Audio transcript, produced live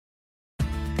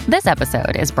This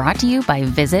episode is brought to you by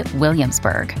Visit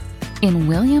Williamsburg. In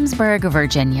Williamsburg,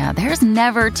 Virginia, there's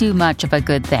never too much of a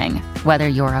good thing. Whether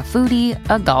you're a foodie,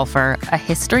 a golfer, a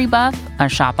history buff, a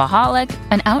shopaholic,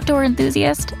 an outdoor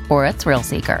enthusiast, or a thrill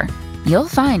seeker, you'll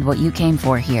find what you came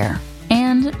for here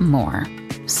and more.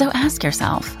 So ask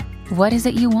yourself, what is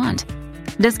it you want?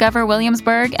 Discover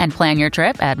Williamsburg and plan your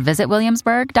trip at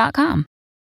visitwilliamsburg.com.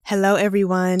 Hello,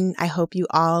 everyone. I hope you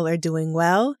all are doing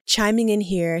well. Chiming in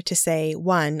here to say,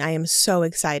 1, I am so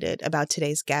excited about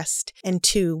today's guest, and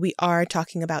 2, we are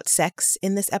talking about sex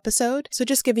in this episode, so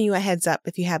just giving you a heads up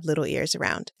if you have little ears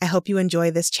around. I hope you enjoy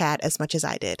this chat as much as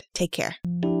I did. Take care.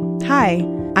 Hi,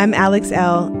 I'm Alex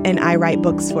L., and I write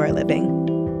books for a living.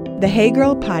 The Hey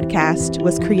Girl podcast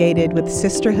was created with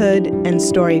sisterhood and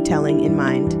storytelling in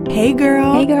mind. Hey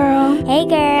girl. Hey girl. Hey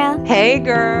girl. Hey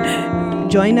girl.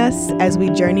 Join us as we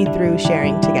journey through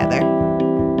sharing together.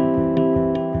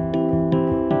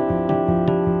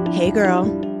 Hey girl.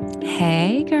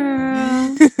 Hey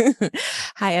girl.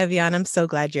 Hi Evian, I'm so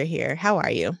glad you're here. How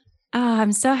are you?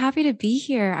 I'm so happy to be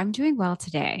here. I'm doing well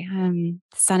today. The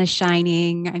sun is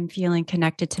shining. I'm feeling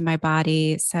connected to my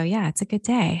body. So yeah, it's a good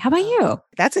day. How about you?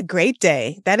 That's a great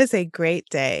day. That is a great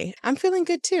day. I'm feeling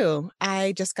good too.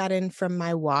 I just got in from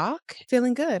my walk.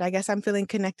 Feeling good. I guess I'm feeling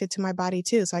connected to my body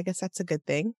too. So I guess that's a good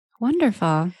thing.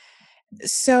 Wonderful.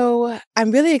 So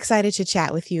I'm really excited to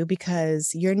chat with you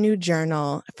because your new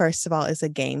journal, first of all, is a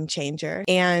game changer.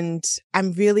 And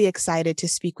I'm really excited to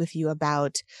speak with you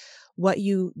about what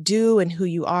you do and who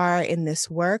you are in this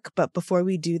work. But before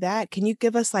we do that, can you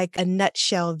give us like a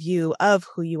nutshell view of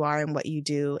who you are and what you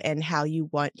do and how you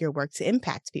want your work to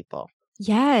impact people?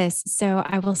 Yes. So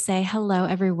I will say hello,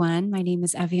 everyone. My name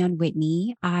is Evian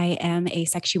Whitney. I am a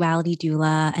sexuality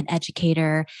doula, an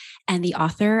educator, and the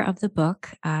author of the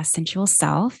book, Sensual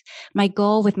Self. My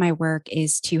goal with my work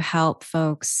is to help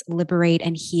folks liberate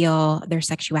and heal their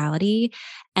sexuality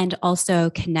and also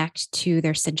connect to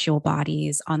their sensual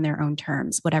bodies on their own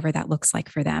terms, whatever that looks like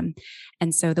for them.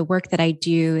 And so the work that I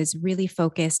do is really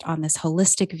focused on this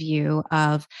holistic view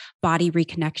of body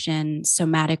reconnection,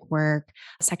 somatic work,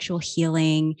 sexual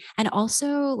healing, and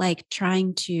also like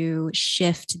trying to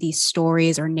shift these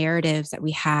stories or narratives that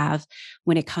we have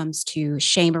when it comes to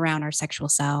shame around our sexual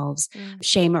selves,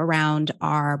 shame around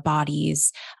our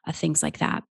bodies, things like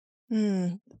that.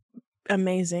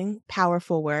 Amazing,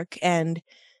 powerful work. And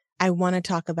I want to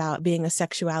talk about being a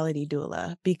sexuality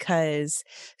doula because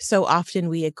so often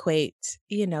we equate,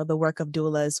 the work of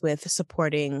doulas with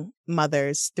supporting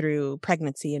mothers through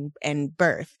pregnancy and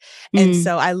birth. And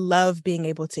so I love being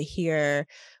able to hear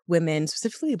women,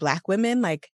 specifically Black women,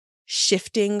 like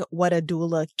shifting what a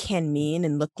doula can mean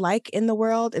and look like in the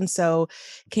world. And so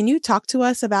can you talk to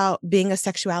us about being a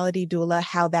sexuality doula,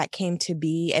 how that came to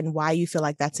be and why you feel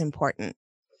like that's important?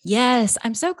 Yes,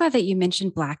 I'm so glad that you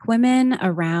mentioned Black women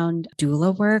around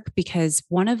doula work because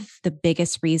one of the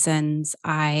biggest reasons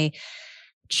I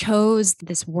chose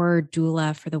this word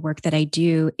doula for the work that I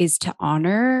do is to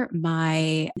honor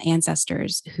my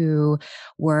ancestors who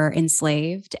were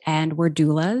enslaved and were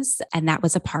doulas. And that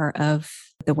was a part of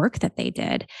the work that they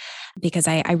did, because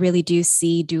I really do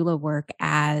see doula work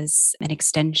as an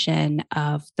extension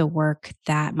of the work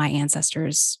that my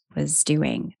ancestors was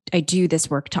doing. I do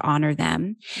this work to honor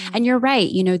them. And you're right.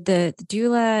 The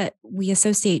doula, we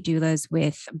associate doulas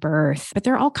with birth, but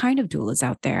there are all kinds of doulas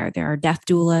out there. There are death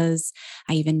doulas.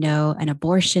 I even know an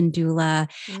abortion doula.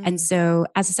 And so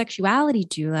as a sexuality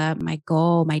doula, my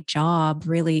goal, my job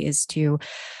really is to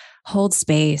hold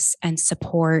space and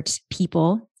support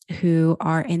people who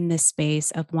are in this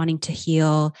space of wanting to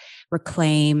heal,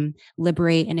 reclaim,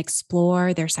 liberate, and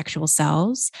explore their sexual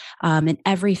selves in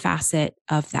every facet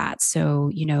of that.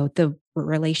 So, the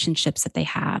relationships that they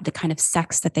have, the kind of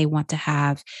sex that they want to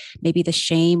have, maybe the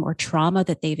shame or trauma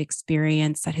that they've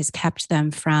experienced that has kept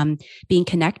them from being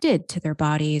connected to their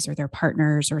bodies or their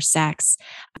partners or sex.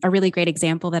 A really great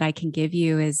example that I can give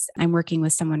you is I'm working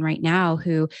with someone right now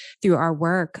who, through our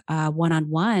work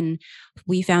one-on-one,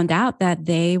 we found out that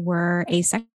they were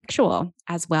asexual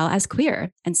as well as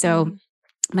queer. And so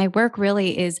my work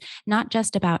really is not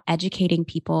just about educating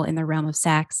people in the realm of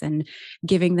sex and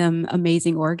giving them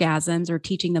amazing orgasms or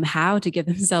teaching them how to give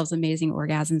themselves amazing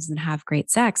orgasms and have great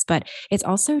sex, but it's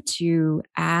also to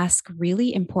ask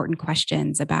really important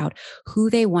questions about who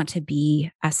they want to be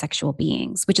as sexual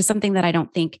beings, which is something that I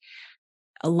don't think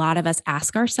a lot of us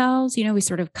ask ourselves. We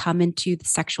sort of come into the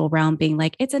sexual realm being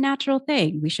like, it's a natural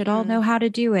thing. We should all know how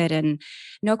to do it and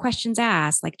no questions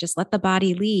asked, like just let the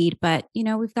body lead. But,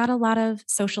 we've got a lot of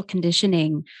social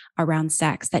conditioning around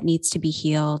sex that needs to be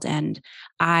healed. And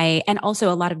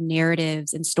also a lot of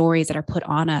narratives and stories that are put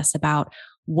on us about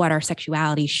what our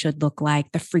sexuality should look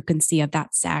like, the frequency of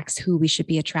that sex, who we should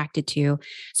be attracted to.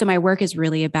 So my work is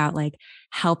really about like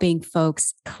helping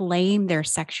folks claim their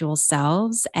sexual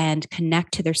selves and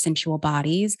connect to their sensual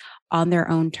bodies on their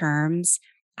own terms,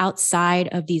 outside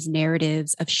of these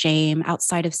narratives of shame,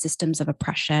 outside of systems of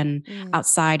oppression,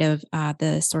 outside of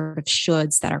the sort of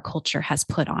shoulds that our culture has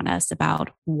put on us about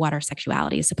what our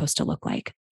sexuality is supposed to look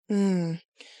like. Ooh,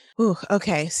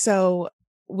 okay. So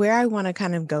where I want to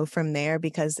kind of go from there,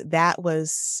 because that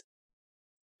was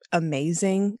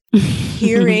amazing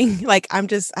hearing, like, I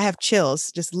have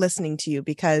chills just listening to you,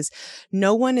 because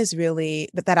no one is really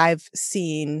that I've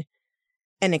seen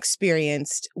and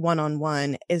experienced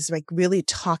one-on-one is like really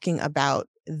talking about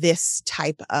this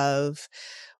type of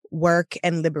work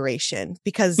and liberation,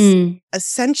 because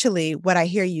essentially what I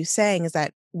hear you saying is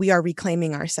that we are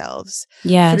reclaiming ourselves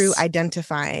through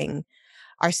identifying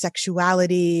our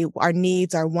sexuality, our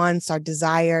needs, our wants, our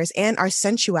desires, and our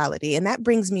sensuality. And that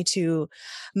brings me to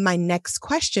my next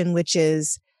question, which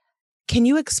is, can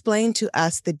you explain to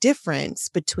us the difference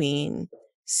between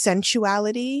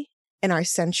sensuality and our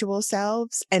sensual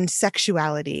selves and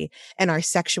sexuality and our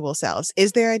sexual selves?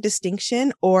 Is there a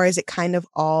distinction, or is it kind of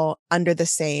all under the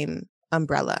same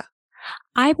umbrella?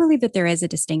 I believe that there is a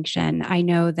distinction. I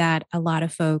know that a lot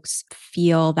of folks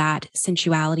feel that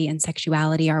sensuality and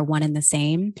sexuality are one and the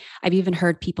same. I've even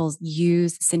heard people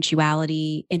use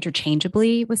sensuality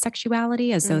interchangeably with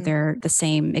sexuality as though they're the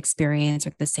same experience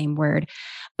or the same word.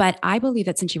 But I believe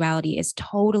that sensuality is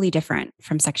totally different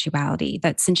from sexuality,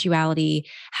 that sensuality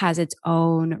has its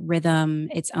own rhythm,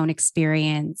 its own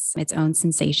experience, its own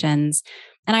sensations.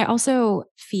 And I also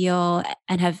feel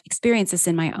and have experienced this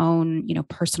in my own,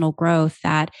 personal growth,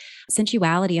 that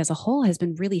sensuality as a whole has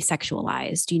been really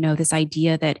sexualized. This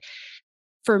idea that,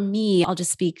 for me, I'll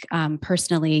just speak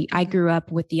personally, I grew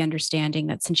up with the understanding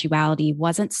that sensuality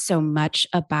wasn't so much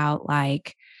about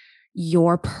like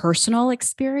your personal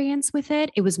experience with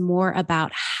it. It was more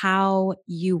about how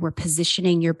you were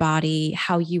positioning your body,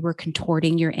 how you were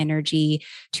contorting your energy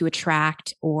to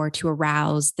attract or to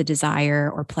arouse the desire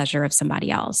or pleasure of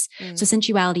somebody else. So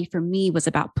sensuality for me was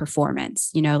about performance.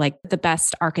 Like the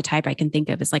best archetype I can think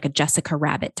of is like a Jessica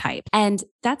Rabbit type. And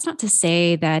that's not to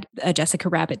say that a Jessica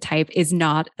Rabbit type is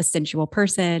not a sensual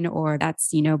person, or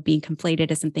that's, being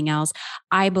conflated as something else.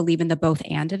 I believe in the both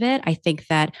and of it. I think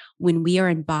that when we are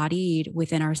embodied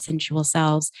within our sensual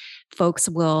selves, folks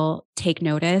will take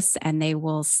notice and they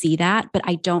will see that, but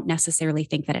I don't necessarily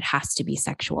think that it has to be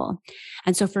sexual.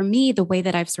 And so for me, the way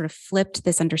that I've sort of flipped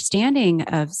this understanding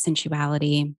of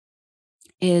sensuality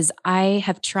is I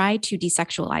have tried to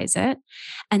desexualize it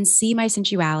and see my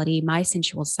sensuality, my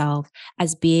sensual self,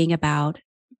 as being about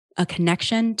a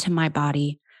connection to my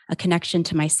body, a connection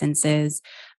to my senses,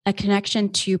 a connection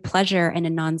to pleasure in a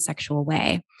non-sexual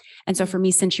way. And so for me,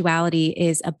 sensuality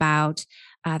is about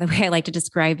the way I like to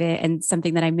describe it, and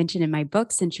something that I mentioned in my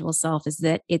book, Sensual Self, is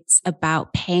that it's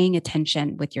about paying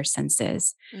attention with your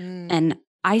senses. And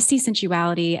I see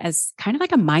sensuality as kind of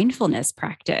like a mindfulness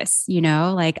practice,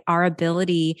 like our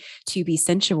ability to be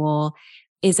sensual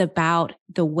is about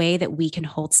the way that we can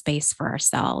hold space for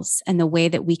ourselves and the way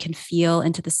that we can feel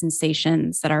into the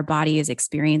sensations that our body is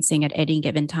experiencing at any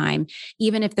given time,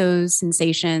 even if those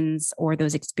sensations or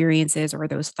those experiences or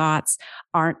those thoughts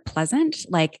aren't pleasant.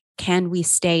 Like, can we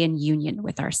stay in union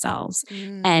with ourselves?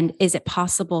 And is it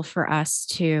possible for us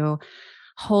to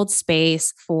hold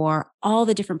space for all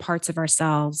the different parts of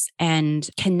ourselves and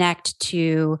connect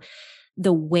to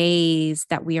the ways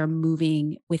that we are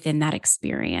moving within that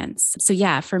experience? So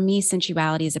yeah, for me,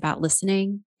 sensuality is about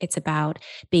listening. It's about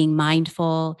being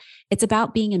mindful. It's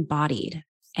about being embodied.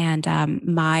 And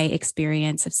my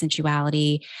experience of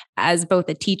sensuality as both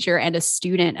a teacher and a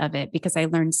student of it, because I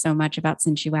learned so much about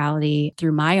sensuality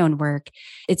through my own work,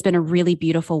 it's been a really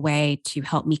beautiful way to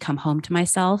help me come home to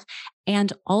myself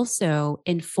and also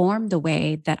inform the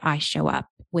way that I show up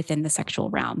within the sexual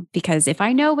realm. Because if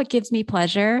I know what gives me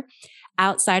pleasure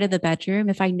outside of the bedroom,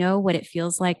 if I know what it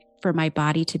feels like for my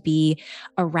body to be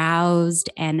aroused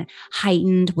and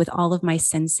heightened with all of my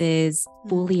senses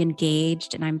fully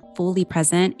engaged, and I'm fully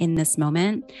present in this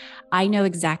moment, I know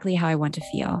exactly how I want to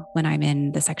feel when I'm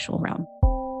in the sexual realm.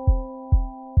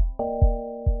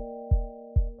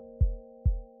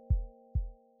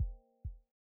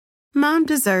 Mom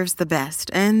deserves the best,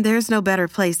 and there's no better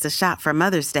place to shop for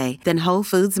Mother's Day than Whole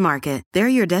Foods Market. They're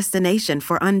your destination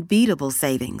for unbeatable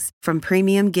savings, from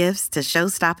premium gifts to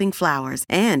show-stopping flowers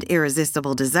and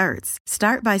irresistible desserts.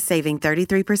 Start by saving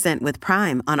 33% with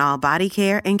Prime on all body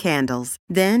care and candles.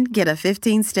 Then get a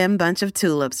 15-stem bunch of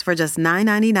tulips for just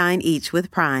 $9.99 each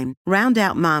with Prime. Round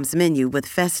out Mom's menu with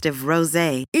festive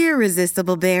rosé,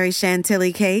 irresistible berry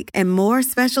chantilly cake, and more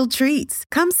special treats.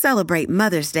 Come celebrate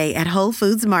Mother's Day at Whole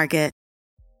Foods Market.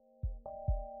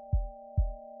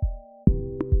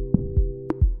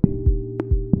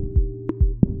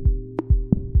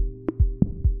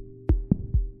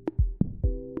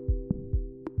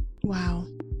 Wow.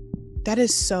 That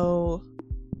is so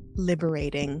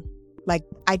liberating. Like,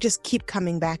 I just keep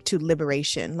coming back to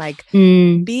liberation, like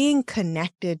being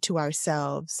connected to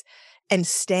ourselves and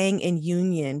staying in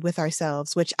union with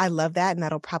ourselves, which I love that. And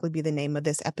that'll probably be the name of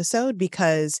this episode,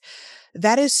 because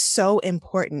that is so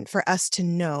important for us to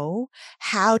know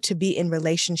how to be in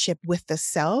relationship with the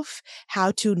self,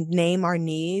 how to name our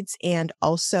needs, and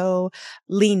also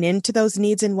lean into those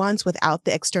needs and wants without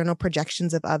the external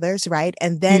projections of others, right?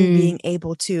 And then being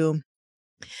able to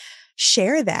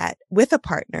share that with a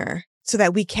partner so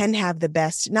that we can have the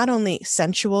best, not only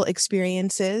sensual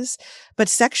experiences, but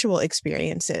sexual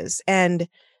experiences. And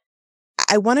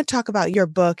I want to talk about your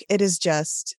book. It is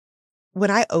just,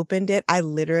 when I opened it, I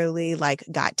literally like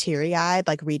got teary-eyed,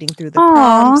 like reading through the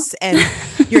prompts and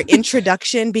your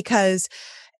introduction, because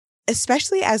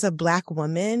especially as a Black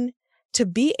woman, to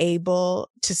be able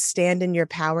to stand in your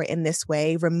power in this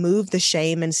way, remove the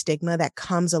shame and stigma that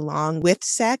comes along with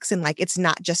sex. And like, it's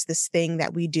not just this thing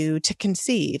that we do to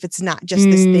conceive. It's not just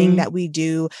this thing that we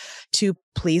do to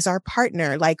please our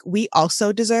partner. Like, we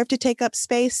also deserve to take up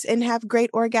space and have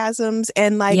great orgasms.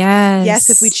 And like, yes,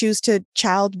 if we choose to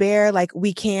childbear, like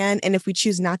we can. And if we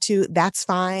choose not to, that's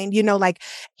fine. You know, like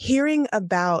hearing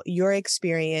about your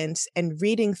experience and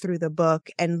reading through the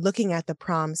book and looking at the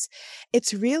prompts,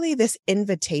 it's really this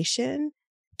invitation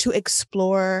to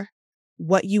explore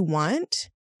what you want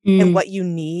and what you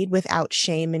need without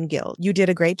shame and guilt. You did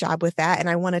a great job with that. And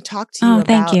I want to talk to you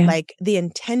about like the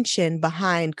intention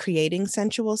behind creating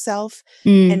Sensual Self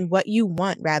and what you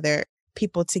want rather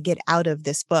people to get out of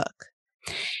this book.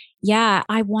 Yeah,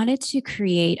 I wanted to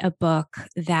create a book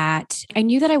that I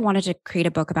knew that I wanted to create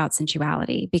a book about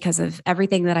sensuality because of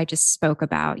everything that I just spoke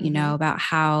about, you know, about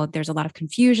how there's a lot of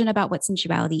confusion about what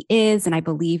sensuality is. And I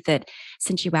believe that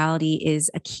sensuality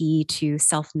is a key to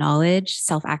self-knowledge,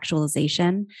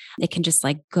 self-actualization. It can just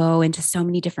like go into so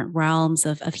many different realms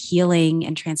of healing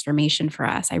and transformation for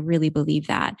us. I really believe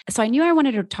that. So I knew I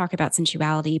wanted to talk about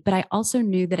sensuality, but I also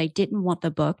knew that I didn't want the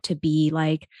book to be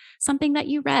like something that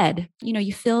you read. You know,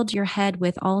 you filled your head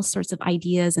with all sorts of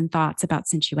ideas and thoughts about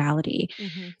sensuality.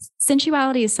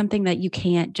 Sensuality is something that you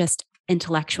can't just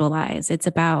intellectualize. It's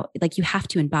about like, you have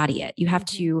to embody it. You have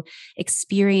to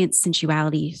experience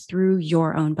sensuality through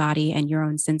your own body and your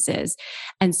own senses.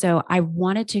 And so I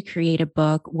wanted to create a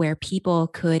book where people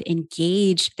could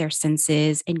engage their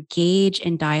senses, engage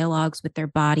in dialogues with their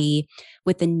body,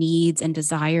 with the needs and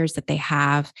desires that they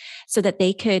have, so that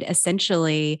they could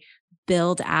essentially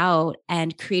build out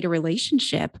and create a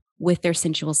relationship with their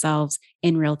sensual selves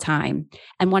in real time.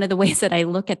 And one of the ways that I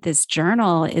look at this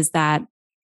journal is that,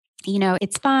 you know,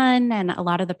 it's fun and a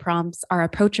lot of the prompts are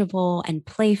approachable and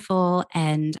playful.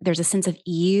 And there's a sense of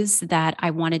ease that I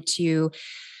wanted to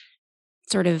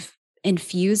sort of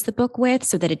infuse the book with,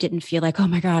 so that it didn't feel like, oh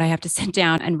my God, I have to sit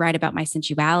down and write about my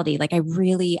sensuality. Like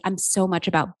I'm so much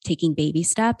about taking baby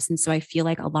steps. And so I feel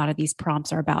like a lot of these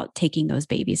prompts are about taking those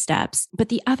baby steps. But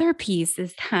the other piece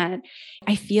is that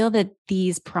I feel that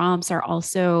these prompts are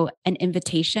also an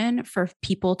invitation for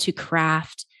people to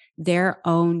craft their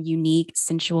own unique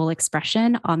sensual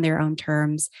expression on their own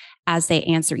terms as they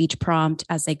answer each prompt,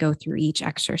 as they go through each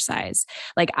exercise.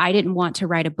 Like, I didn't want to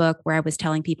write a book where I was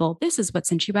telling people, this is what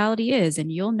sensuality is.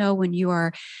 And you'll know when you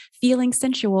are feeling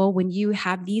sensual, when you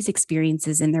have these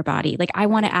experiences in their body. Like, I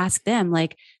want to ask them,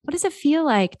 like, what does it feel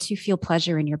like to feel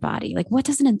pleasure in your body? Like, what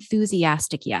does an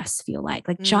enthusiastic yes feel like?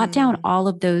 Like, jot down all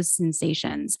of those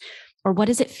sensations. Or what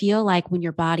does it feel like when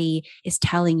your body is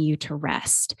telling you to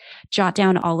rest? Jot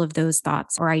down all of those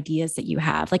thoughts or ideas that you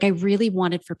have. Like, I really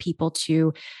wanted for people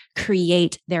to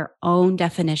create their own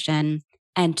definition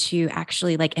and to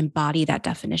actually like embody that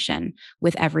definition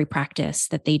with every practice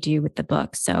that they do with the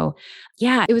book. So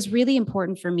yeah, it was really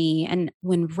important for me. And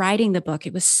when writing the book,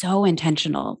 it was so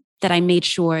intentional that I made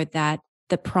sure that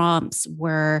the prompts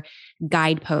were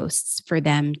guideposts for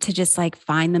them to just like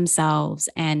find themselves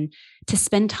and to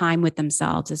spend time with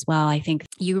themselves as well. I think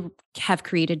you have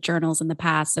created journals in the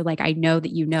past. So like, I know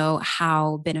that you know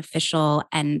how beneficial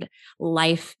and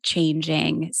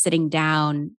life-changing sitting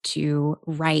down to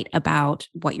write about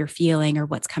what you're feeling or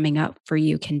what's coming up for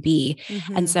you can be.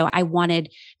 And so I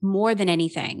wanted more than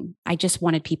anything, I just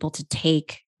wanted people to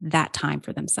take that time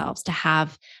for themselves, to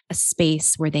have a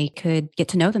space where they could get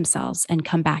to know themselves and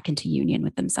come back into union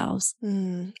with themselves.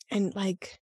 And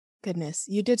like, goodness,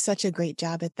 you did such a great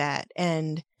job at that.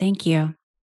 And thank you.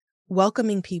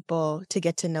 Welcoming people to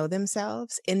get to know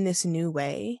themselves in this new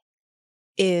way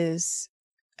is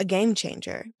a game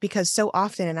changer, because so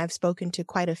often, and I've spoken to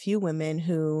quite a few women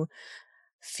who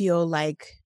feel like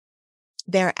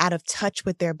they're out of touch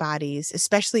with their bodies,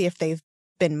 especially if they've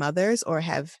been mothers or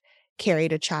have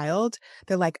carried a child.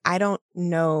 They're like, I don't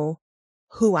know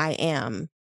who I am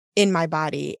in my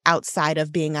body outside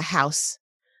of being a house,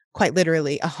 quite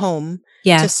literally a home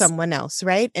to someone else,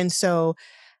 right? And so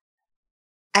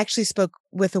I actually spoke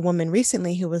with a woman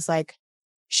recently who was like,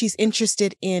 she's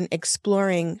interested in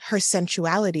exploring her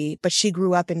sensuality, but she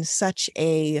grew up in such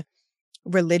a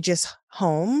religious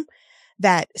home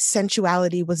that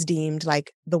sensuality was deemed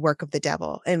like the work of the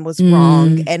devil and was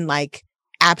wrong, and like,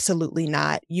 absolutely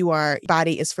not. Your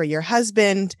body is for your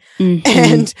husband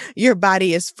and your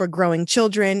body is for growing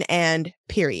children, and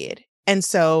period. And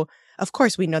so, of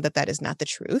course, we know that that is not the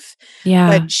truth.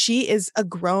 Yeah. But she is a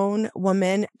grown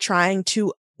woman trying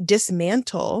to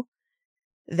dismantle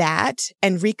that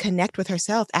and reconnect with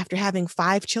herself after having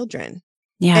 5 children.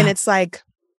 Yeah. And it's like,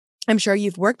 I'm sure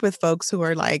you've worked with folks who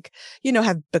are like, you know,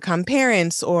 have become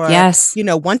parents or, you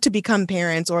know, want to become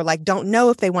parents, or like don't know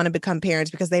if they want to become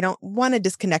parents because they don't want to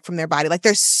disconnect from their body. Like,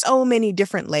 there's so many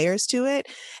different layers to it.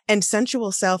 And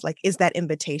sensual self, like, is that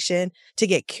invitation to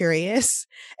get curious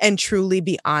and truly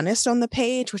be honest on the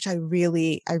page, which I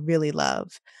really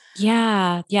love.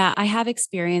 Yeah. Yeah. I have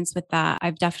experience with that.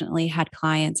 I've definitely had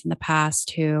clients in the past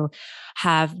who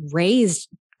have raised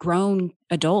grown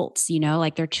adults, you know,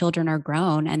 like their children are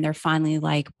grown and they're finally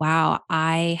like, wow,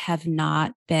 I have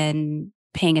not been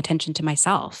paying attention to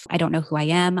myself. I don't know who I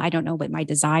am. I don't know what my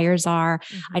desires are.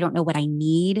 I don't know what I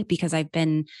need, because I've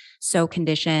been so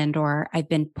conditioned, or I've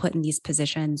been put in these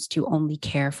positions to only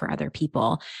care for other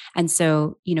people. And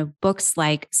so, you know, books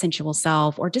like Sensual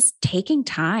Self, or just taking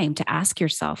time to ask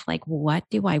yourself, like, what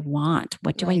do I want?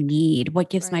 What do I need? What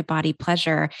gives my body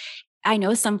pleasure? I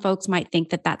know some folks might think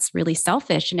that that's really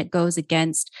selfish, and it goes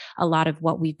against a lot of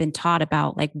what we've been taught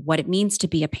about, like what it means to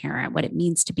be a parent, what it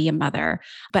means to be a mother.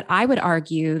 But I would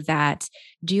argue that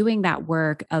doing that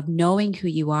work of knowing who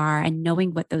you are and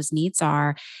knowing what those needs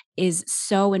are is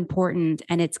so important.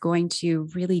 And it's going to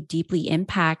really deeply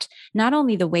impact not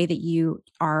only the way that you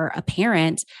are a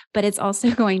parent, but it's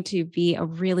also going to be a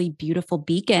really beautiful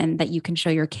beacon that you can show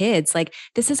your kids. Like,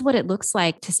 this is what it looks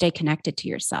like to stay connected to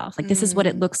yourself. Like, this is what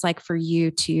it looks like for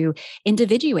you to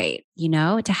individuate, you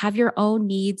know, to have your own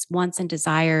needs, wants, and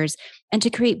desires, and to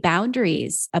create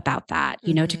boundaries about that,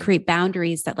 you know, to create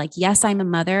boundaries that, like, yes, I'm a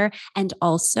mother, and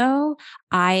also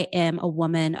I am a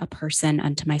woman, a person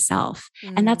unto myself.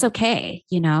 And that's okay,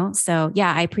 you know? So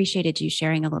yeah, I appreciated you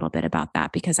sharing a little bit about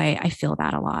that, because I feel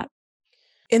that a lot.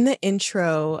 In the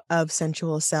intro of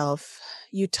Sensual Self,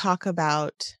 you talk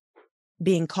about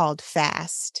being called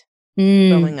fast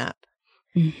growing up.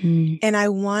 And I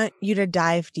want you to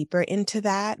dive deeper into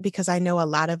that, because I know a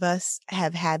lot of us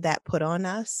have had that put on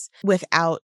us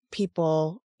without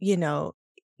people, you know,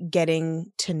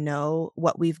 getting to know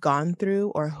what we've gone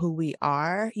through or who we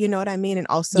are. You know what I mean? And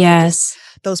also just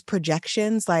those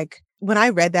projections. Like, when I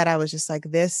read that, I was just like,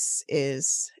 this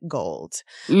is gold.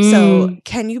 So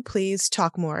can you please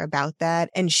talk more about that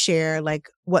and share like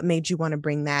what made you want to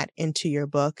bring that into your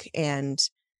book? And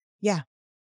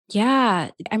Yeah,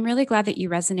 I'm really glad that you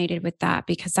resonated with that,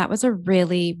 because that was a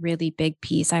really, really big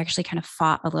piece. I actually kind of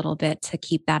fought a little bit to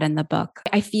keep that in the book.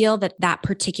 I feel that that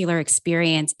particular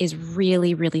experience is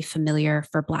really, really familiar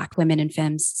for Black women and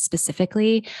femmes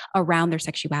specifically around their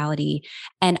sexuality.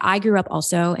 And I grew up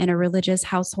also in a religious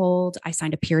household. I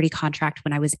signed a purity contract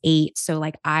when I was 8. So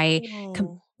like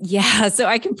so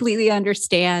I completely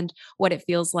understand what it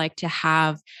feels like to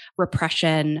have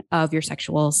repression of your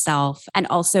sexual self, and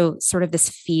also sort of this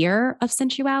fear of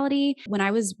sensuality. When I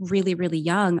was really, really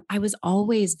young, I was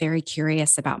always very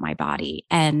curious about my body,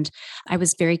 and I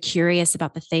was very curious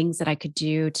about the things that I could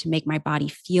do to make my body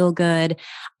feel good.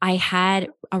 I had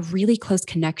a really close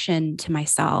connection to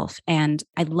myself, and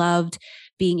I loved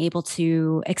being able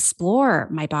to explore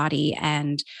my body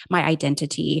and my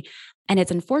identity. And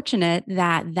it's unfortunate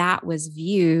that that was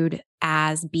viewed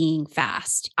as being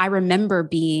fast. I remember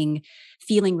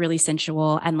feeling really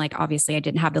sensual. And like, obviously I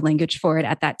didn't have the language for it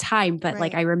at that time, but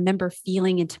like, Right. I remember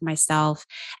feeling into myself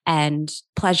and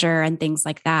pleasure and things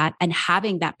like that. And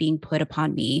having that being put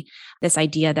upon me, this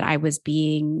idea that I was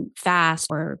being fast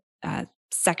or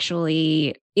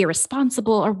sexually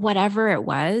irresponsible or whatever it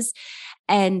was.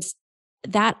 And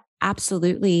that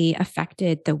absolutely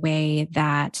affected the way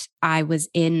that I was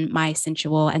in my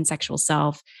sensual and sexual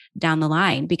self down the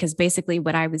line. Because basically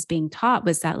what I was being taught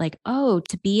was that like, oh,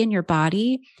 to be in your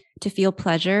body, to feel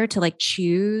pleasure, to like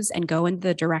choose and go in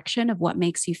the direction of what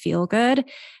makes you feel good,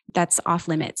 that's off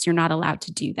limits. You're not allowed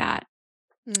to do that.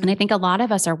 And I think a lot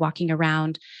of us are walking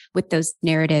around with those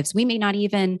narratives. We may not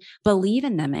even believe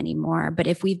in them anymore, but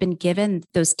if we've been given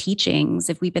those teachings,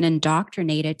 if we've been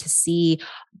indoctrinated to see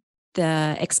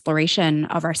the exploration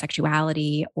of our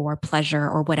sexuality or pleasure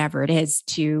or whatever it is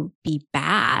to be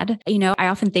bad. I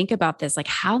often think about this, like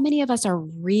how many of us are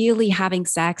really having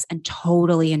sex and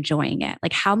totally enjoying it?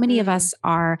 Like how many of us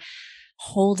are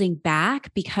holding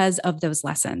back because of those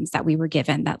lessons that we were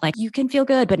given that like, you can feel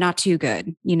good, but not too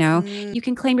good. You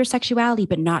can claim your sexuality,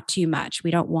 but not too much. We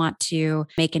don't want to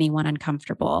make anyone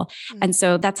uncomfortable. And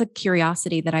so that's a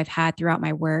curiosity that I've had throughout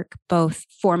my work, both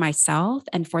for myself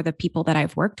and for the people that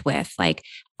I've worked with. Like,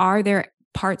 are there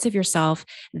parts of yourself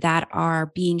that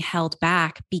are being held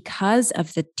back because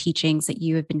of the teachings that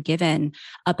you have been given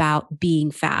about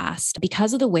being fast,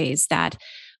 because of the ways that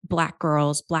Black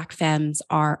girls, Black femmes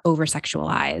are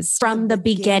over-sexualized from the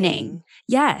beginning.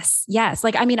 Yes.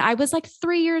 Like, I mean, I was like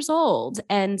 3 years old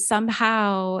and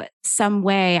somehow, some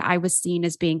way I was seen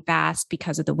as being fast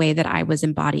because of the way that I was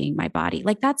embodying my body.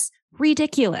 Like, that's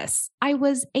ridiculous. I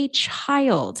was a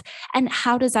child. And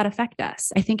how does that affect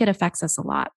us? I think it affects us a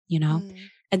lot,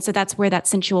 And so that's where that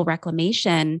sensual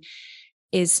reclamation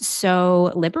is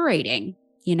so liberating.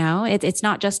 It's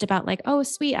not just about like, oh,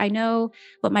 sweet, I know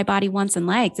what my body wants and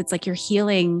likes. It's like you're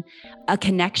healing a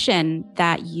connection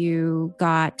that you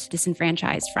got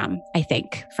disenfranchised from, I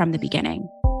think, from the beginning.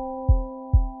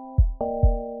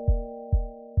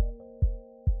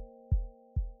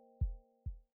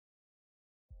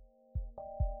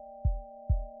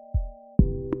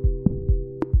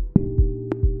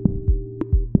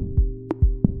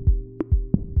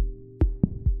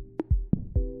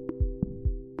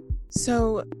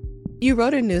 So you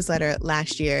wrote a newsletter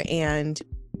last year and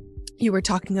you were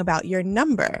talking about your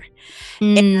number.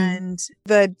 And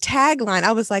the tagline,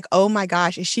 I was like, oh my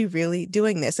gosh, is she really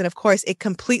doing this? And of course, it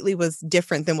completely was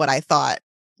different than what I thought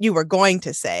you were going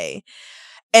to say.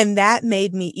 And that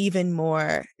made me even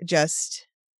more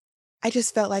I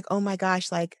just felt like, oh my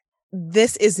gosh, like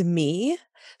this is me.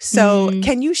 So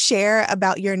can you share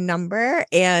about your number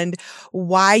and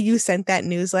why you sent that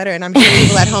newsletter? And I'm sure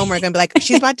people at home are going to be like,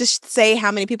 she's about to say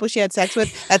how many people she had sex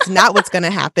with. That's not what's going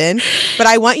to happen. But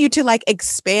I want you to like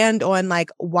expand on like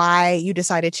why you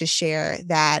decided to share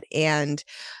that and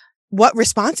what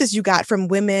responses you got from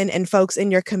women and folks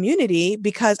in your community,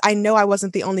 because I know I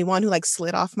wasn't the only one who like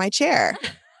slid off my chair.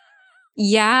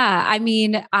 Yeah. I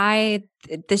mean,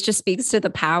 this just speaks to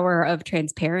the power of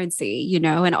transparency,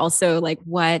 and also like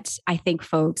what I think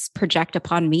folks project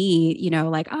upon me,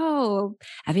 like, oh,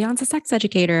 Evion's a sex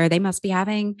educator. They must be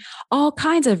having all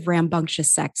kinds of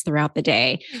rambunctious sex throughout the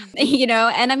day,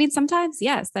 and I mean, sometimes,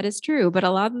 yes, that is true, but a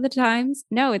lot of the times,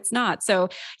 no, it's not. So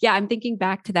yeah, I'm thinking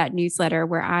back to that newsletter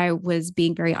where I was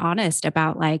being very honest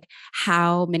about like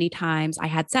how many times I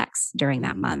had sex during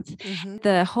that month.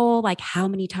 The whole like how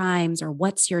many times or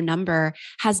what's your number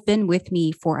has been with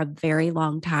me for a very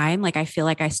long time. Like I feel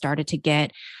like I started to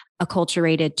get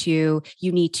acculturated to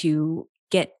you need to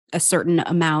get a certain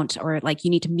amount or like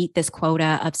you need to meet this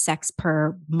quota of sex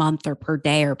per month or per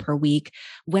day or per week.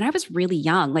 When I was really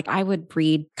young, like I would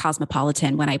read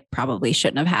Cosmopolitan when I probably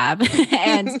shouldn't have.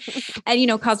 and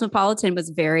Cosmopolitan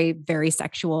was very, very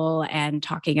sexual and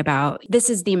talking about this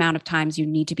is the amount of times you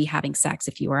need to be having sex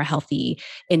if you are a healthy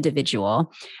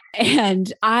individual.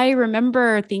 And I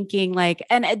remember thinking like,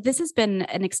 and this has been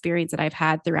an experience that I've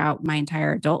had throughout my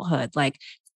entire adulthood, like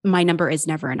my number is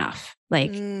never enough. Like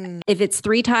if it's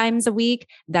 3 times a week,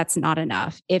 that's not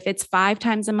enough. If it's 5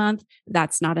 times a month,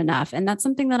 that's not enough. And that's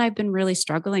something that I've been really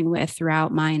struggling with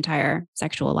throughout my entire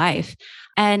sexual life.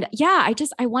 And yeah,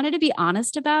 I wanted to be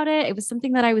honest about it. It was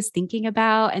something that I was thinking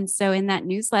about. And so in that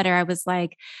newsletter, I was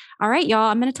like, all right,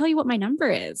 y'all, I'm going to tell you what my number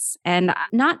is. And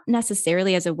not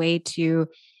necessarily as a way to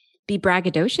be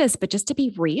braggadocious, but just to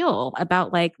be real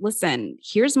about like, listen,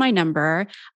 here's my number.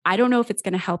 I don't know if it's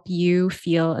going to help you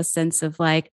feel a sense of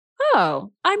like,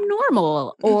 oh, I'm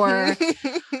normal, or,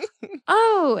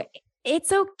 oh,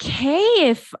 it's okay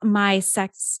if my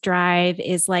sex drive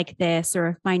is like this, or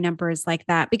if my number is like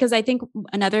that. Because I think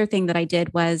another thing that I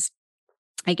did was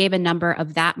I gave a number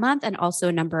of that month and also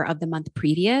a number of the month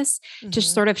previous to Mhm.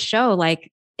 sort of show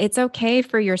like, it's okay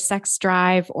for your sex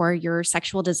drive or your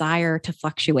sexual desire to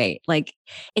fluctuate. Like,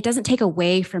 it doesn't take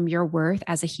away from your worth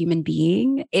as a human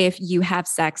being if you have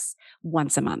sex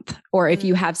once a month or if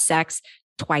you Mm. have sex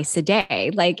twice a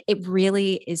day. Like, it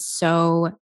really is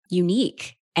so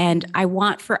unique. And Mm. I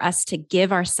want for us to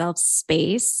give ourselves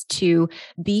space to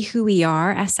be who we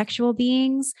are as sexual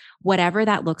beings, whatever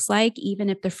that looks like, even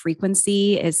if the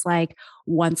frequency is like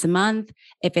once a month,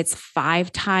 if it's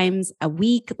 5 times a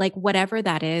week, like whatever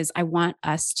that is, I want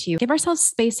us to give ourselves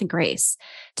space and grace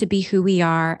to be who we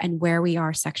are and where we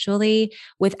are sexually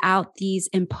without these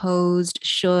imposed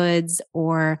shoulds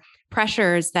or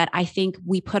pressures that I think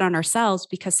we put on ourselves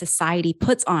because society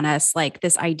puts on us, like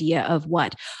this idea of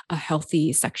what a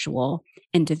healthy sexual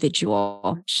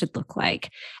individual should look like.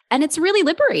 And it's really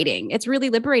liberating. It's really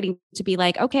liberating to be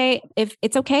like, okay, if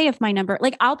it's okay if my number,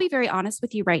 like, I'll be very honest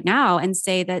with you right now and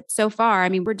say that so far, I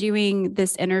mean, we're doing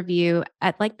this interview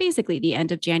at like basically the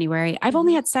end of January. I've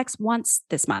only Mhm. had sex once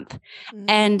this month. Mm.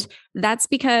 And that's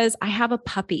because I have a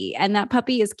puppy and that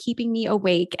puppy is keeping me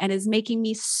awake and is making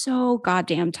me so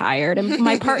goddamn tired. And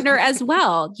my partner as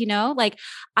well, you know, like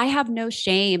I have no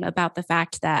shame about the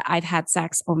fact that I've had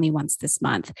sex only once this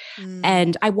month. Mm.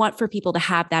 And I want for people to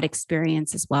have that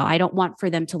experience as well. I don't want for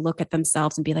them to look at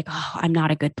themselves and be like, oh, I'm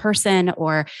not a good person,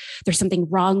 or there's something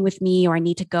wrong with me, or I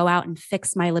need to go out and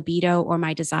fix my libido or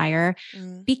my desire.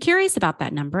 Mm. Be curious about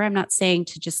that number. I'm not saying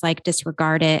to just like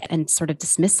disregard it and sort of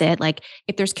dismiss it. Like,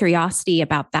 if there's curiosity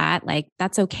about that, like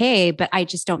that's okay. But I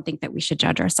just don't think that we should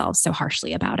judge ourselves so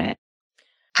harshly about it.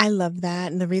 I love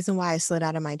that. And the reason why I slid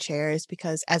out of my chair is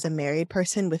because as a married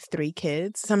person with 3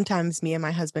 kids, sometimes me and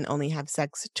my husband only have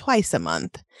sex twice a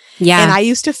month. And Yeah. I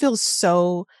used to feel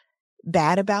so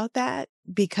bad about that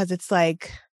because it's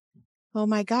like, oh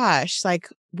my gosh, like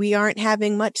we aren't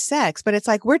having much sex, but it's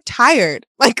like we're tired.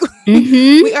 Like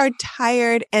Mhm. we are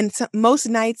tired. And so, most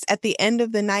nights at the end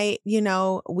of the night, you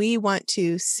know, we want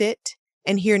to sit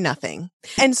and hear nothing.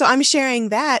 And so I'm sharing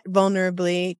that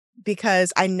vulnerably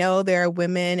because I know there are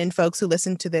women and folks who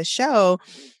listen to this show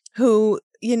who,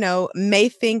 you know, may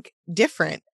think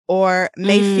different or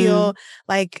may feel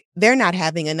like they're not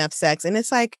having enough sex. And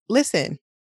it's like, listen,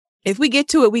 if we get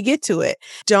to it, we get to it.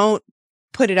 Don't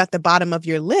put it at the bottom of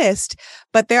your list.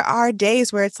 But there are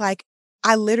days where it's like,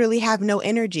 I literally have no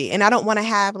energy and I don't want to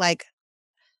have like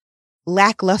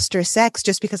lackluster sex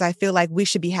just because I feel like we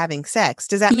should be having sex.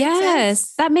 Does that make Yes,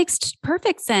 sense? that makes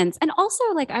perfect sense. And also,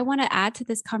 like, I want to add to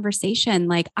this conversation,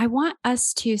 like, I want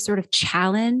us to sort of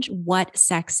challenge what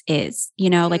sex is.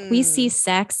 You know, like, we see Mm.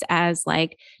 sex as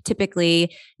like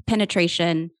typically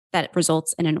penetration that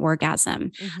results in an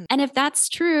orgasm. Mhm. And if that's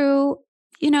true,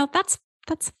 you know, that's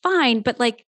fine. But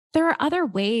like, there are other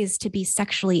ways to be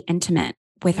sexually intimate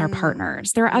with our Mm.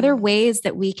 partners. There are other Mm. ways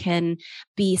that we can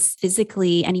be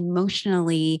physically and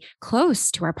emotionally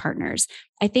close to our partners.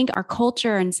 I think our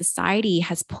culture and society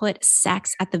has put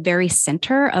sex at the very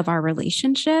center of our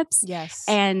relationships. Yes.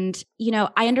 And, you know,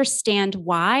 I understand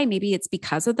why. Maybe it's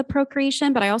because of the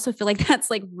procreation, but I also feel like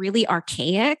that's like really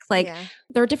archaic. Like, Yeah.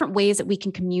 there are different ways that we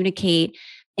can communicate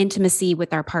intimacy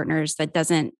with our partners that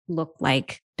doesn't look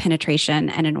like penetration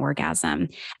and an orgasm.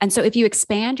 And so if you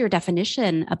expand your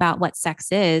definition about what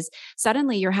sex is,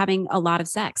 suddenly you're having a lot of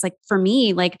sex. Like for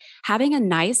me, like having a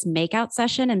nice makeout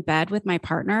session in bed with my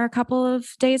partner a couple of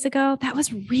days ago, that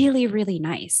was really, really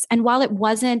nice. And while it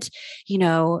wasn't, you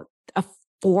know, a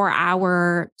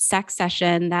 4-hour sex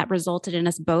session that resulted in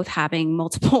us both having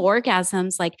multiple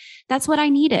orgasms, like that's what I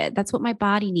needed. That's what my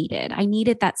body needed. I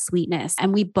needed that sweetness.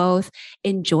 And we both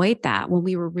enjoyed that when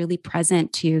we were really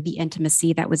present to the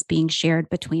intimacy that was being shared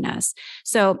between us.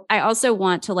 So I also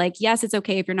want to like, yes, it's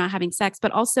okay if you're not having sex,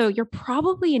 but also you're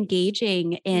probably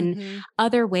engaging in Mhm.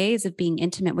 other ways of being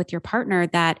intimate with your partner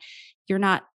that you're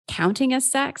not counting as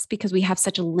sex because we have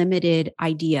such a limited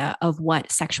idea of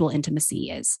what sexual intimacy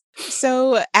is.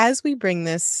 So, as we bring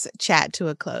this chat to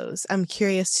a close, I'm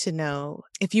curious to know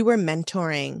if you were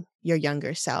mentoring your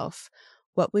younger self,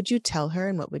 what would you tell her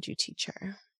and what would you teach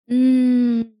her?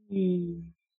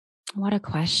 What a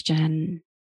question.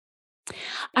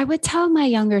 I would tell my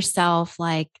younger self,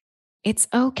 like, it's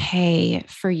okay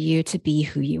for you to be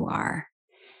who you are.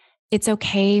 It's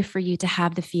okay for you to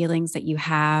have the feelings that you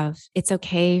have. It's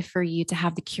okay for you to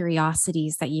have the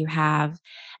curiosities that you have.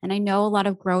 And I know a lot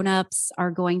of grown-ups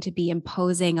are going to be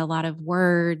imposing a lot of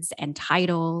words and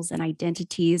titles and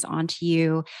identities onto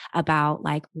you about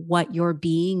like what your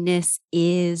beingness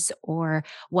is or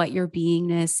what your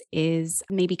beingness is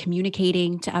maybe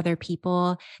communicating to other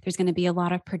people. There's going to be a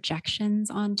lot of projections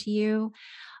onto you.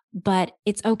 but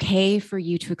it's okay for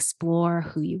you to explore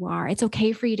who you are. It's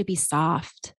okay for you to be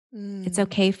soft. It's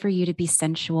okay for you to be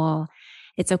sensual.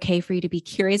 It's okay for you to be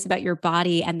curious about your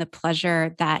body and the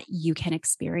pleasure that you can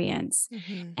experience.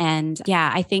 And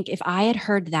yeah, I think if I had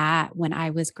heard that when I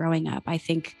was growing up, I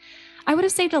think I would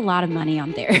have saved a lot of money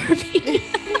on therapy.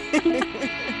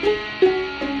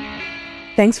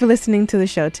 Thanks for listening to the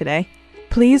show today.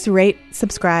 Please rate,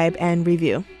 subscribe, and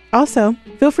review. Also,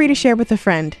 feel free to share with a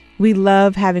friend. We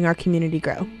love having our community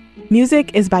grow.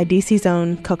 Music is by DC's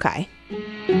own Kokai.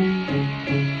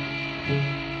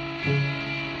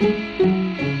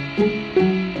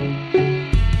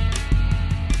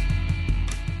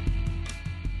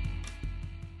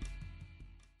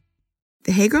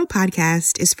 The Hey Girl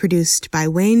podcast is produced by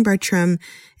Wayne Bertram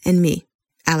and me,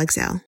 Alex Elle.